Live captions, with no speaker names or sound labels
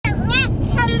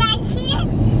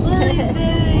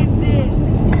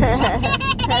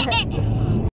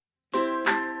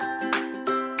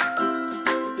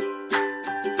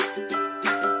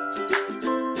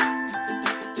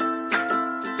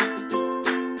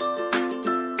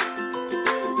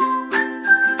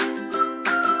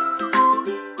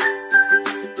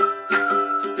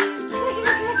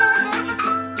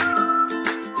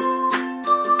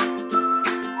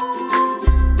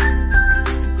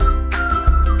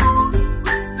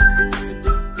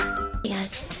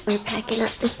packing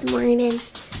up this morning.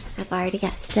 I've already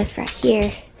got stuff right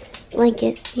here.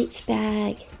 Blankets, beach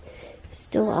bag,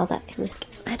 stool, all that kind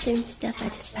of bathroom stuff. I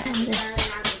just put in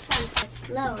this.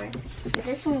 Slower.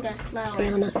 This one goes slower. Are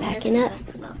y'all not packing up?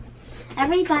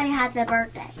 Everybody has a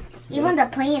birthday. Even the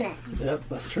planets. Yep,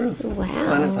 that's true. Wow.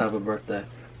 Planets have a birthday.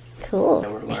 Cool.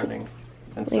 And we're learning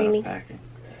instead of packing.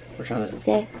 We're trying to.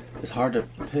 So, it's hard to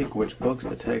pick which books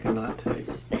to take and not take.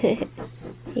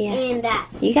 yeah. And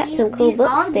you got some cool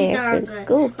books there from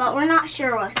school. But we're not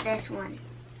sure what's this one.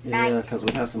 Yeah, because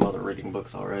we have some other reading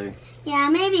books already. Yeah,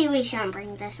 maybe we shouldn't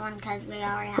bring this one because we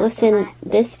already have What's in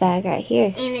this bag right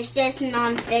here? And it's just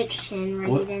non-fiction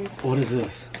reading. What is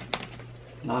this?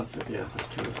 Non-fiction, yeah,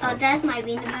 that's true. Oh, that's my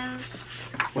Beanaboos.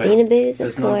 Beanaboos, of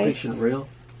is course. non-fiction real?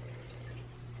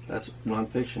 That's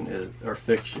non-fiction or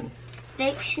fiction?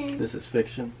 Fiction. This is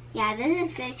fiction? Yeah, this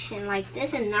is fiction. Like,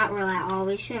 this is not real at all.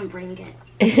 We shouldn't bring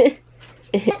it.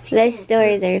 Those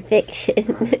stories are fiction.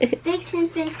 Fiction,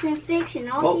 fiction, fiction.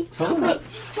 Oh,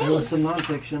 there was some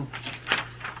non-fiction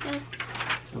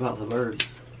about the birds.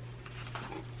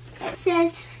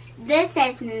 This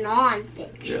says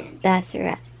non-fiction. Yeah. That's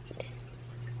right.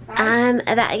 I'm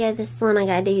about to go to the salon. I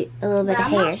gotta do a little bit of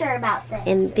I'm hair. not sure about this.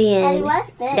 And then Daddy, what's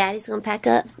this? Daddy's gonna pack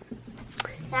up.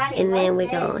 Daddy, And then we're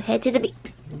what's this? gonna head to the beach.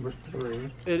 Number 3.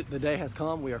 The day has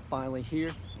come. We are finally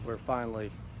here. We're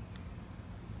finally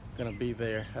gonna be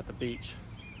there at the beach.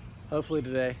 Hopefully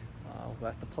today.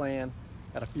 That's the plan.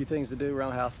 Got a few things to do around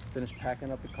the house. Finished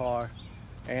packing up the car.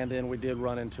 And then we did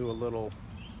run into a little,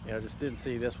 just didn't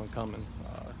see this one coming.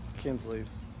 Kinsley's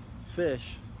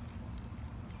fish,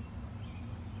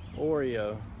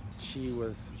 Oreo. She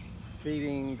was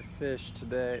feeding the fish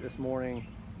this morning,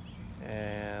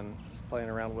 and was playing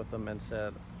around with them and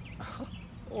said,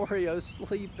 Oreo's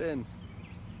sleeping.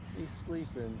 He's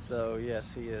sleeping. So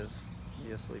yes, he is.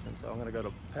 He is sleeping. So I'm gonna go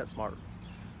to PetSmart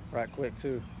right quick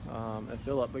too, and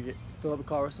fill up the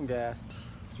car with some gas.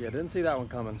 Yeah, didn't see that one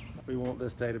coming. We want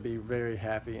this day to be very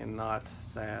happy and not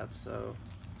sad. So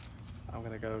I'm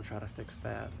gonna go try to fix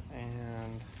that,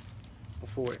 and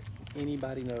before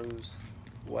anybody knows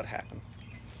what happened,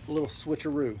 a little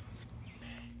switcheroo.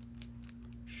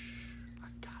 Shh, I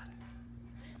got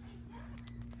it.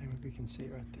 Maybe we can see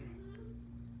it right there.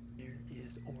 Here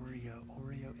is Oreo.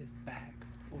 Oreo is back.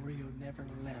 Oreo never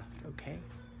left, okay?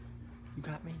 You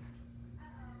got me?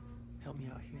 Help me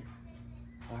out here.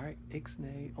 Alright,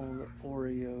 Ixnay on the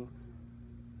Oreo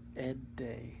Ed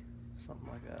Day. Something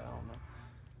like that, I don't know.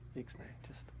 Ixnay,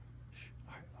 just shh.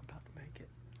 Alright, I'm about to make it.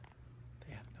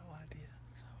 They have no idea,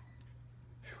 so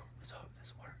let's hope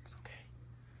this works, okay?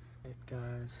 Hey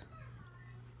guys.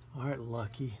 Alright,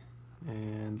 Lucky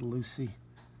and Lucy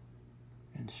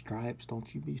and Stripes,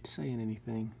 don't you be saying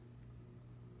anything.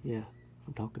 Yeah,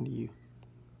 I'm talking to you.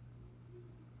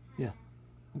 Yeah,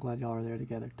 I'm glad y'all are there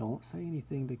together. Don't say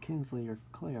anything to Kinsley or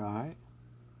Claire, alright?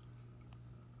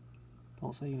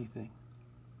 Don't say anything.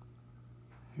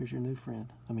 Here's your new friend.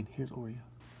 I mean, here's Oreo.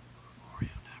 Oreo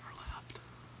never left.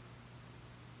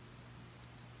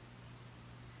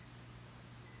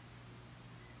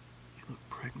 You look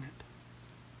pregnant.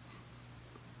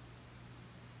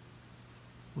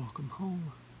 Welcome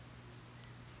home.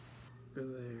 Go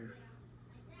there.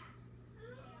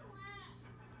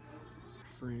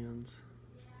 Friends.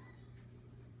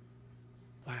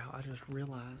 Wow, I just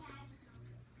realized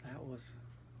that was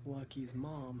Lucky's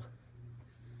mom.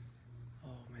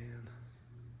 Oh man.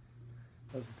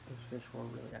 Those fish were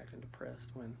really acting depressed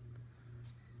when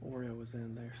Oreo was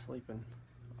in there sleeping.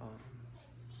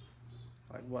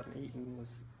 Like wasn't eating, was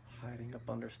hiding up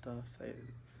under stuff.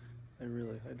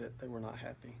 They were not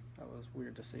happy. That was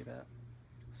weird to see that.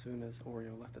 As soon as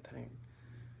Oreo left the tank,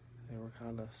 they were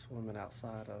kind of swimming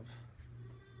outside of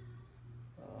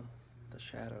the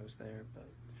shadows there, but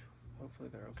hopefully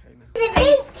they're okay now. The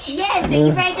beach! Yeah, so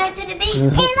you ready to go to the beach?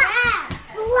 And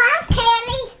love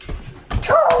Kelly's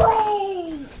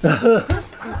toys!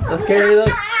 Let's carry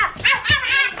those.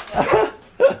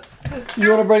 You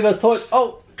want to bring those toys?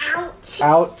 Oh! Ouch!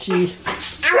 Ouchie.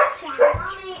 Ouch!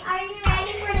 Mommy, are you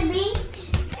ready for the beach?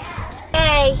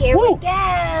 Hey, here we go.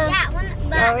 Yeah, when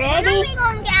are we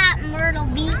going to get at Myrtle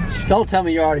Beach? Don't tell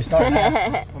me you already started.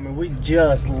 I mean, we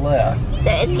just left. So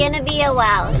it's gonna be a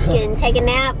while. You can take a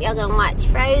nap. Y'all gonna watch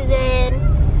Frozen,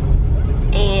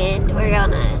 and we're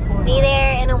gonna be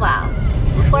there in a while.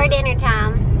 Before dinner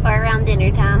time, or around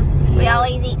dinner time, we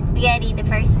always eat spaghetti the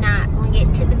first night when we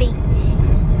get to the beach.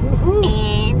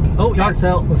 And oh, yard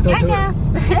sale. Let's go yard to sale.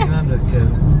 it. I'm just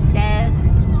kidding.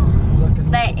 So,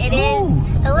 but it is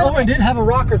a little Oh, bit. it did have a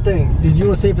rocker thing. Did you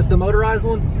want to see if it's the motorized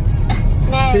one?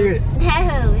 No,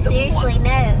 seriously,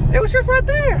 no. It was just right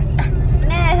there.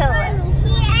 No,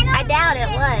 I doubt thought it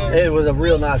was. It was a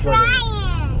real nice wedding.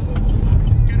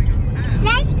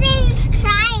 Let's finish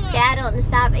crying. Dad wanting to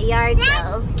stop at yard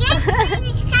sales. Let's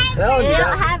finish crying. Tell We you don't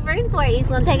guys. have room for it. He's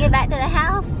gonna take it back to the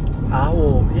house. I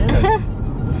will, yeah.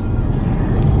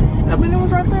 I mean, it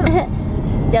was right there.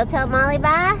 They'll tell Molly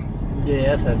bye.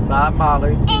 Yeah, I said, bye,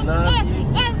 Molly. Love you.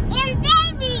 And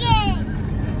baby.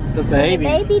 The baby. The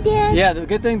baby did. Yeah, the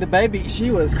good thing, the baby,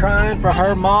 she was crying for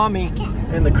her mommy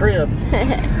in the crib. Hey,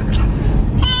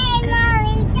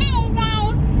 Molly, baby.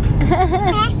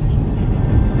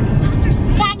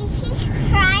 Daddy, she's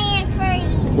crying for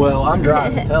you. Well, I'm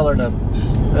driving. Tell her to,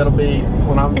 it'll be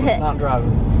when I'm not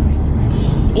driving.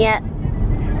 Yep.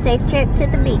 Safe trip to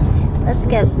the beach. Let's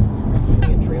go.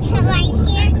 Somebody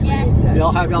here.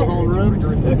 Y'all have y'all's own rooms?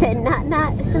 She said, not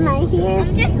somebody here.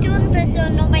 I'm just doing this so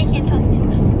nobody can talk to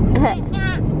me.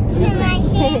 Somebody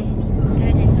here.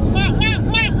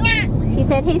 She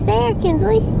said, who's there,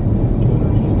 Kinsley?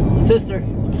 Sister.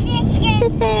 Sister,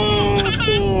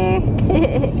 here.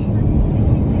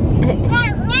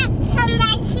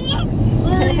 Somebody here.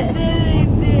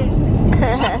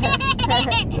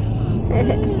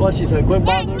 What she said, quit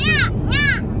bothering me?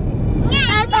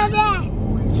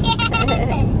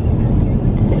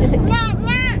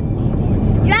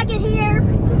 Drag it here.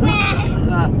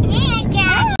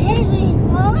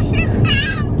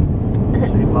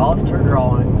 She lost her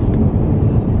drawings.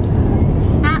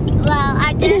 Well,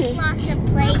 I just lost the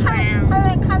playground.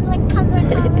 Color.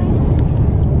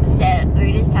 So,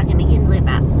 we're just talking to Kinsley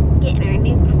about getting our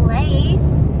new place.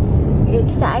 You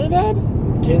excited?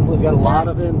 Kinsley's got a lot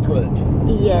of input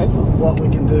Yes. of what we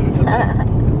can do to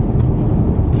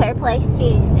It's her place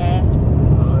too, so.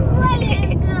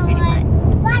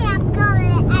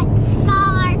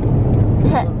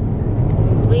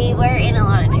 We were in a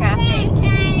lot of traffic.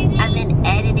 I've been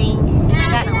editing.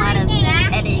 I've gotten a lot of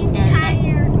editing done.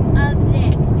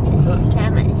 It's just so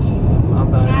much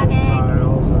traffic.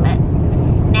 But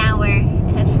now we're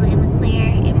hopefully in the clear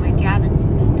and we're driving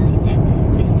smoothly. So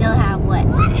we still have what? 2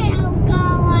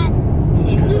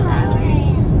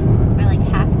 hours. We're like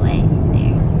halfway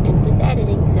there. And just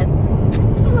editing, so.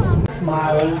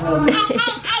 Smiling. I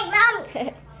like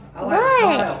What?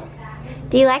 smile.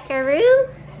 Do you like our room?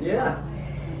 Yeah.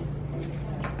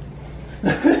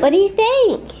 What do you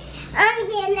think? I'm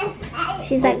getting this.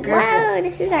 She's like, whoa,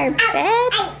 this is our bed.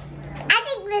 I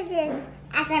think this is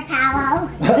Asher Palo.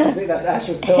 I think that's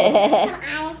Asher's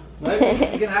pillow. Maybe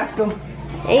you can ask him.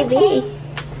 Maybe.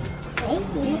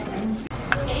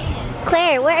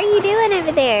 Claire, what are you doing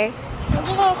over there? I'm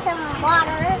getting some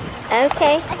water.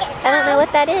 Okay. I don't know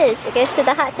what that is. It goes to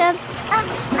the hot tub?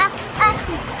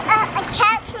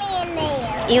 Catch me in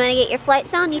there. You want to get your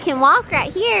floats on? You can walk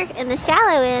right here in the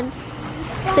shallow end.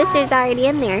 Sister's already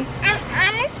in there.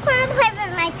 I'm just going to play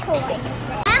with my toys.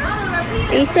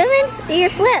 Are you swimming? Do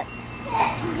your flip.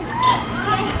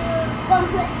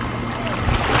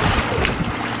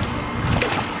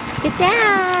 Good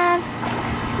job.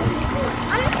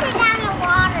 I'm going to sit down in the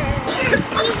water.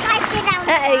 Please, I sit down in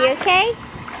the Uh-oh, you okay?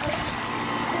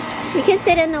 You can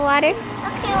sit in the water.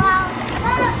 Okay, well.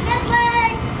 Oh, this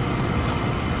one.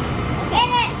 Get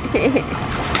it.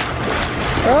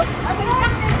 Oh,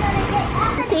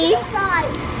 Okay, see?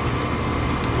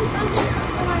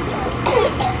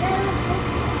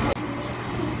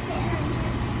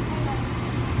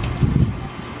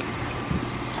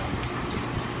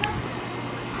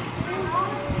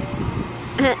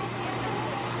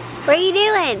 What are you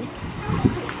doing?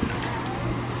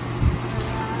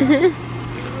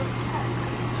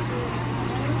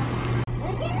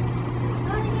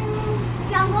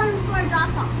 I'm going for a drop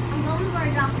off. I'm going for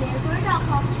a drop in. For a drop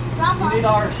off. Drop We off. need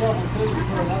our shovel too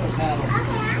for another paddle.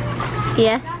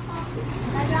 Yeah.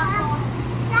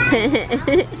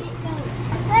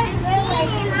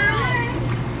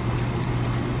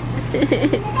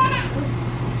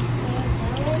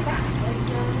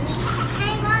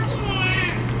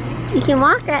 You can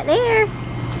walk right there.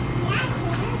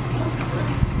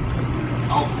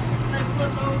 Oh, they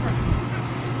flipped over.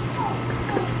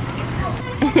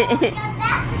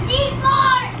 That's the deep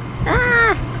part.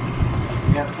 Ah,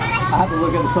 Yeah, I have to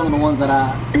look at some of the ones that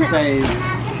I saved.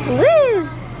 woo!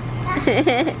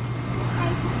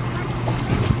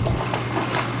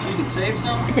 You can save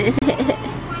some?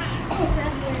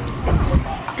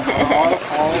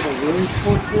 all the rooms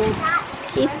full.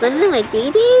 She's swimming with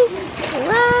Dee Dee?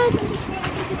 What?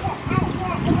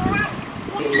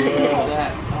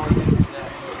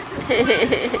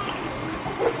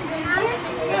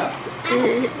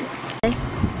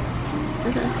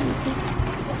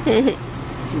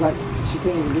 She's like, she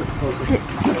can't even get closer.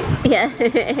 Yeah.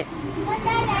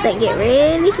 They get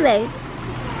really close.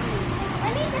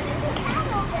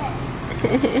 Do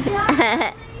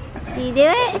you do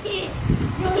it?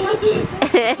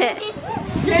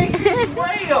 Shake this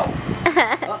whale!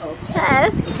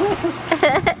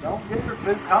 Don't get her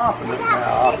too confident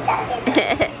now.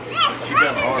 She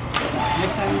got hard.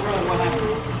 Next time you run, what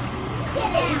happens?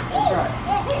 That's right.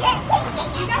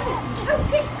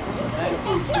 Hey,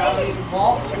 Johnny,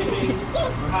 walk, skipping,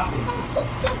 we're happy.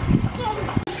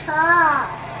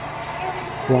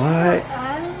 Why,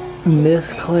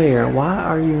 Miss Claire, why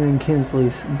are you in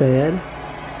Kinsley's bed?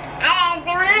 I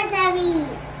don't want to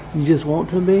be. You just want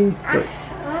to be? But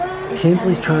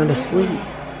Kinsley's trying to sleep.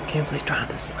 Kinsley's trying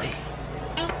to sleep.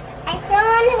 I still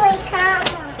want to wake up,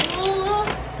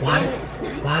 Mommy.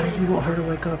 Why do you want her to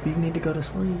wake up? You need to go to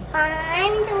sleep. I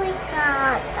want to wake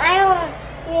up. I want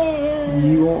to.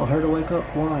 You want her to wake up?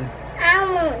 Why?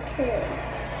 I want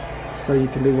to. So you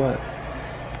can do what?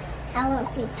 I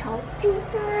want to talk to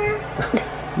her.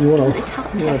 You want to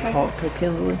talk talk to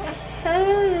Kinsley?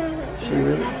 She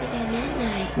really?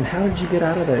 And how did you get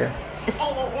out of there? I didn't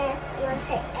want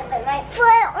to put my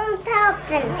foot on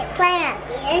top and I climb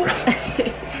up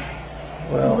here.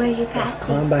 Well, Where's your passes?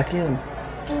 climb back in.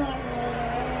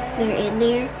 They're in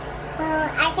there? Well,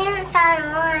 I can't find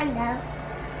one though.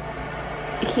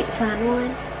 You can't find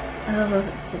one? Oh,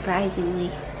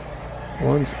 surprisingly.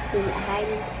 One's, Is it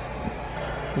hiding?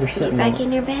 you're Get sitting back on.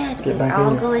 in your bed. Get back We're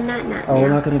all in. going night-night Oh, we're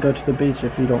now. not going to go to the beach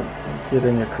if you don't get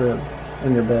in your crib,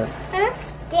 in your bed. I'm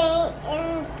staying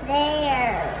in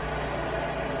there.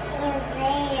 In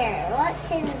there. What's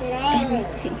his name?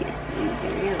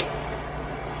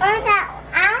 Oh, that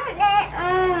outlet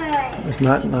on. It's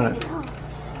not Turn night. it off.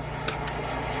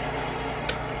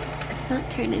 It's not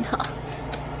turning off.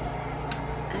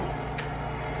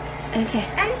 Okay.